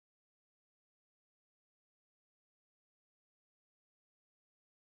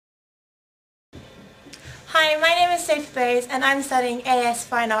Hi, my name is Sophie Bowes and I'm studying AS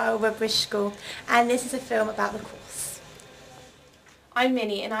Fine Art at Woodbridge School, and this is a film about the course. I'm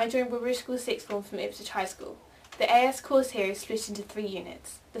Minnie and I joined Woodbridge School Sixth Form from Ipswich High School. The AS course here is split into 3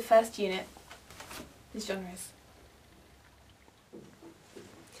 units. The first unit is genres.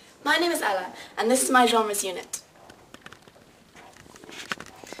 My name is Ella and this is my genres unit.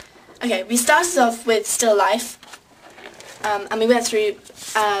 Okay, we started off with still life and we went through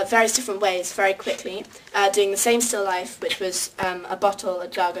various different ways very quickly, doing the same still life, which was a bottle, a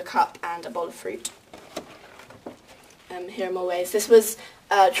jug, a cup and a bowl of fruit. Here are more ways. This was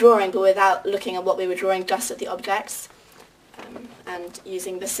drawing, but without looking at what we were drawing, just at the objects, and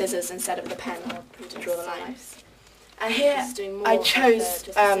using the scissors instead of the pen to draw the lines. And here I chose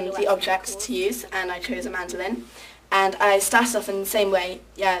the object to use, and I chose a mandolin. And I started off in the same way,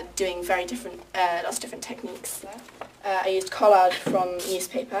 doing very different, lots of different techniques. I used collage from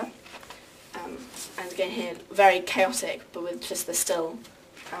newspaper, and again here, very chaotic, but with just the still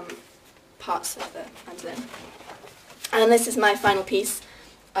parts of the mandolin. And this is my final piece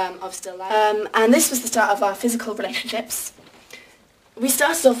of still life. And this was the start of our physical relationships. We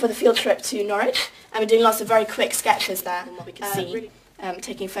started off with a field trip to Norwich, and we're doing lots of very quick sketches there, and what we can see,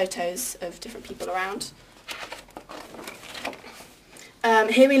 taking photos of different people around.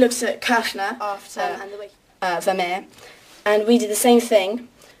 Here we looked at Kirchner after Vermeer, and we did the same thing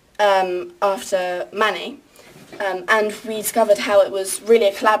after Manet, and we discovered how it was really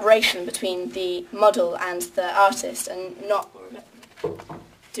a collaboration between the model and the artist, and not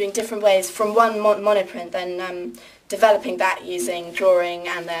doing different ways from one monoprint, then developing that using drawing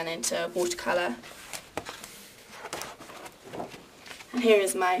and then into watercolour. And here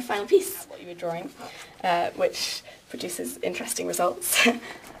is my final piece, what you were drawing, which produces interesting results.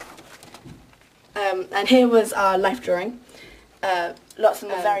 And here was our life drawing. Lots of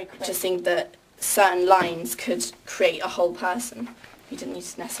them were very quick, just seeing that certain lines could create a whole person. We didn't need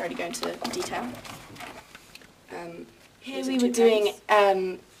to necessarily go into detail. Here we were doing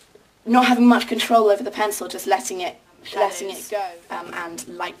not having much control over the pencil, just letting it go, and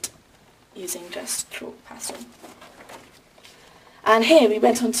light, using just chalk pastel. And here we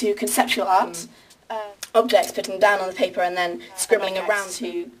went on to conceptual art. Objects, putting them down on the paper and then scribbling around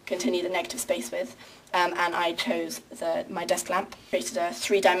to continue the negative space with. And I chose my desk lamp, created a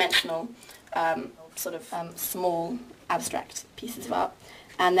 3-dimensional sort of small abstract pieces of art.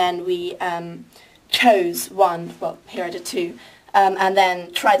 And then we chose one, well here I did 2, and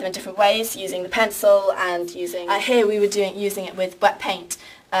then tried them in different ways, using the pencil and using... here we were using it with wet paint,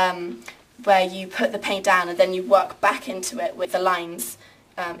 where you put the paint down and then you work back into it with the lines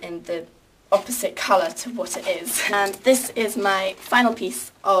in the opposite colour to what it is. And this is my final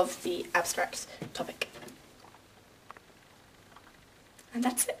piece of the abstract topic. And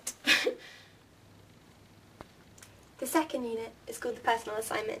that's it. The second unit is called the personal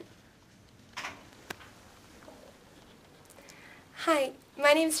assignment. Hi,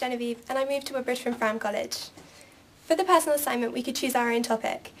 my name is Genevieve and I moved to Woodbridge from Fram College. For the personal assignment we could choose our own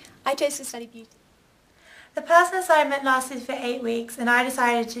topic. I chose to study beauty. The personal assignment lasted for 8 weeks and I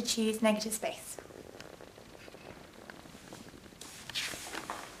decided to choose negative space.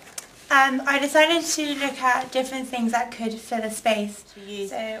 I decided to look at different things that could fill a space to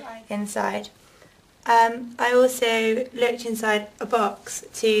use inside. I also looked inside a box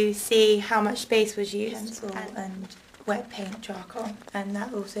to see how much space was used, pencil and wet paint charcoal, and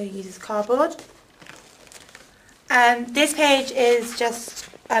that also uses cardboard. This page is just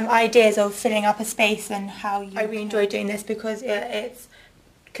ideas of filling up a space and how you... I really enjoyed doing this because it's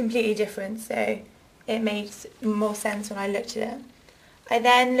completely different, so it made more sense when I looked at it. I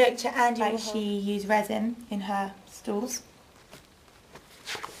then looked at Andy, like she used resin in her stools.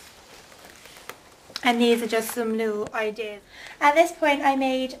 And these are just some little ideas. At this point I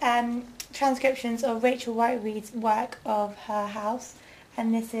made transcriptions of Rachel Whiteread's work of her house,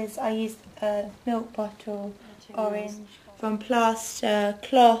 and this is, I used a milk bottle, orange, from plaster,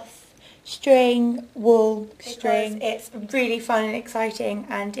 cloth, string, wool, string. It's really fun and exciting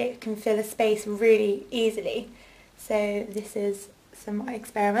and it can fill a space really easily. So this is some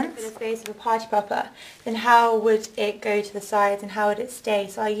experiments. For the space of a party popper, then how would it go to the sides and how would it stay?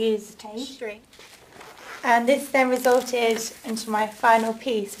 So I used string. And this then resulted into my final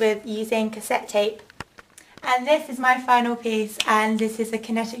piece with using cassette tape. And this is my final piece, and this is a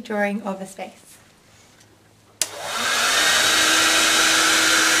kinetic drawing of a space.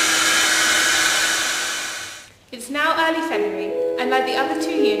 It's now early February, and like the other 2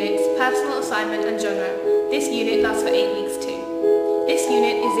 units, personal assignment and genre, this unit lasts for 8 weeks too. This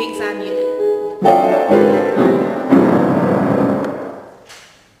unit is the exam unit.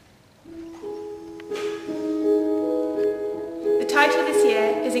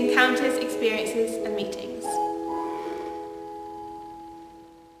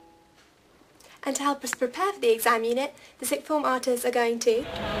 And to help us prepare for the exam unit, the sixth form artists are going to...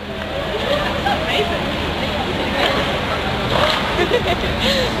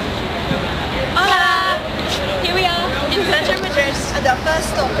 Hola! Here we are in Central Madrid, and our first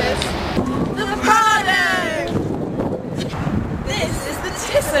stop is the Prado! This is the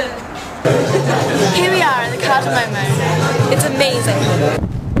Thyssen! Here we are in the Cardamomo. It's amazing!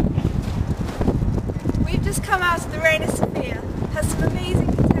 We've just come out of the Reina Sofia. Has some amazing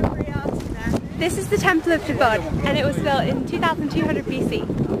contemporary art in there. This is the Temple of Tabod, and it was built in 2200 BC.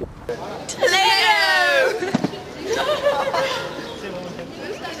 Toledo!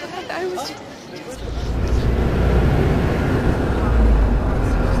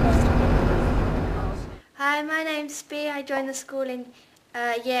 Hi, my name's Bea. I joined the school in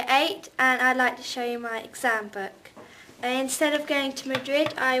year 8 and I'd like to show you my exam book. Instead of going to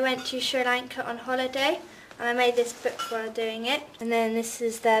Madrid, I went to Sri Lanka on holiday and I made this book while doing it. And then this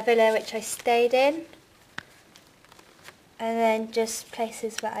is the villa which I stayed in. And then just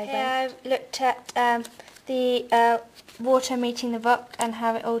places where I went. I looked at the water meeting the rock and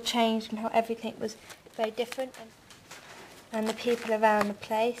how it all changed and how everything was very different. And the people around the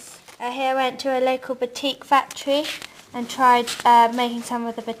place. Here I went to a local batik factory and tried making some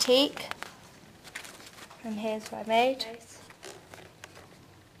of the batik. And here's what I made.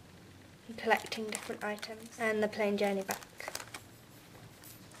 And collecting different items. And the plane journey back.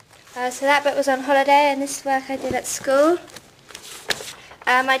 So that bit was on holiday and this is work I did at school.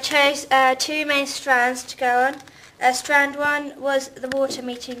 I chose 2 main strands to go on. Strand 1 was the water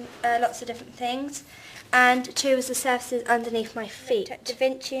meeting lots of different things. And 2 was the surfaces underneath my feet. Da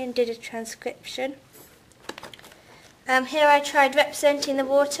Vinci and did a transcription. Here I tried representing the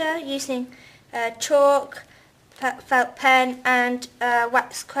water using chalk, felt pen and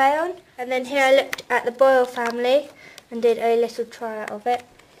wax crayon. And then here I looked at the Boyle family and did a little tryout of it.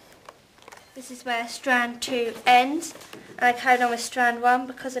 This is where strand 2 ends. And I carried on with strand 1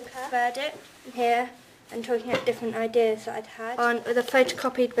 because I preferred it. Here and talking about different ideas that I'd had on the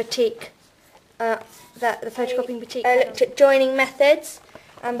photocopied batik. I looked at joining methods,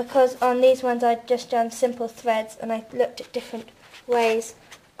 and because on these ones I'd just done simple threads and I looked at different ways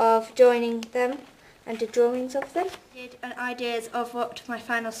of joining them and did drawings of them. Did ideas of what my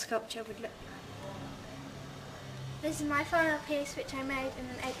final sculpture would look like. This is my final piece which I made in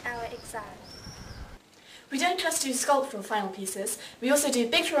an 8-hour exam. We don't just do sculptural final pieces, we also do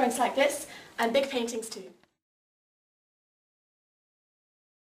big drawings like this and big paintings too.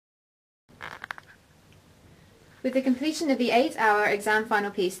 With the completion of the 8-hour exam final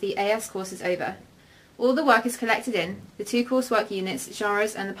piece, the AS course is over. All the work is collected in, the 2 coursework units,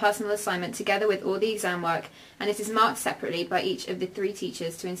 genres and the personal assignment together with all the exam work, and it is marked separately by each of the 3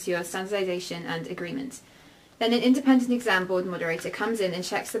 teachers to ensure standardisation and agreement. Then an independent exam board moderator comes in and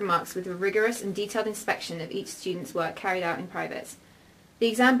checks the marks with a rigorous and detailed inspection of each student's work carried out in private. The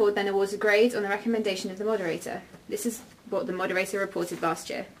exam board then awards a grade on the recommendation of the moderator. This is what the moderator reported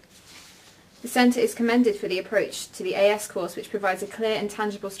last year. The Centre is commended for the approach to the AS course, which provides a clear and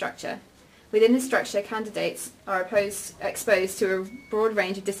tangible structure. Within this structure, candidates are exposed to a broad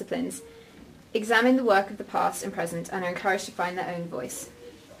range of disciplines, examine the work of the past and present, and are encouraged to find their own voice.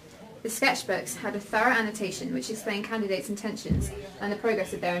 The sketchbooks had a thorough annotation which explained candidates' intentions and the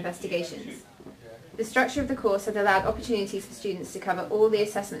progress of their investigations. The structure of the course had allowed opportunities for students to cover all the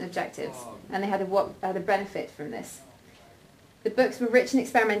assessment objectives, and they had a benefit from this. The books were rich in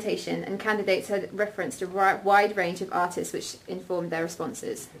experimentation, and candidates had referenced a wide range of artists which informed their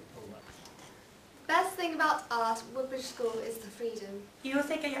responses. The best thing about art at Woodbridge School is the freedom. You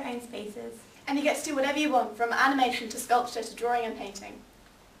also get your own spaces. And you get to do whatever you want, from animation to sculpture to drawing and painting.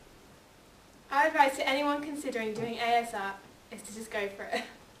 Our advice to anyone considering doing AS art is to just go for it.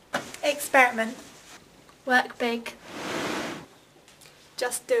 Experiment. Work big.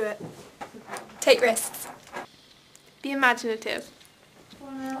 Just do it. Take risks. Be imaginative.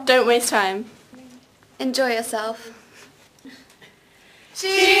 Don't waste time. Enjoy yourself.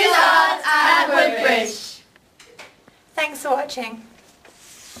 Choose art at Woodbridge. Thanks for watching.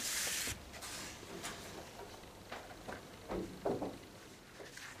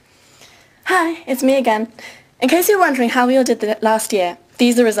 Hi, it's me again. In case you're wondering how we all did last year,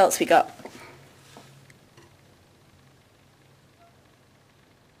 these are the results we got.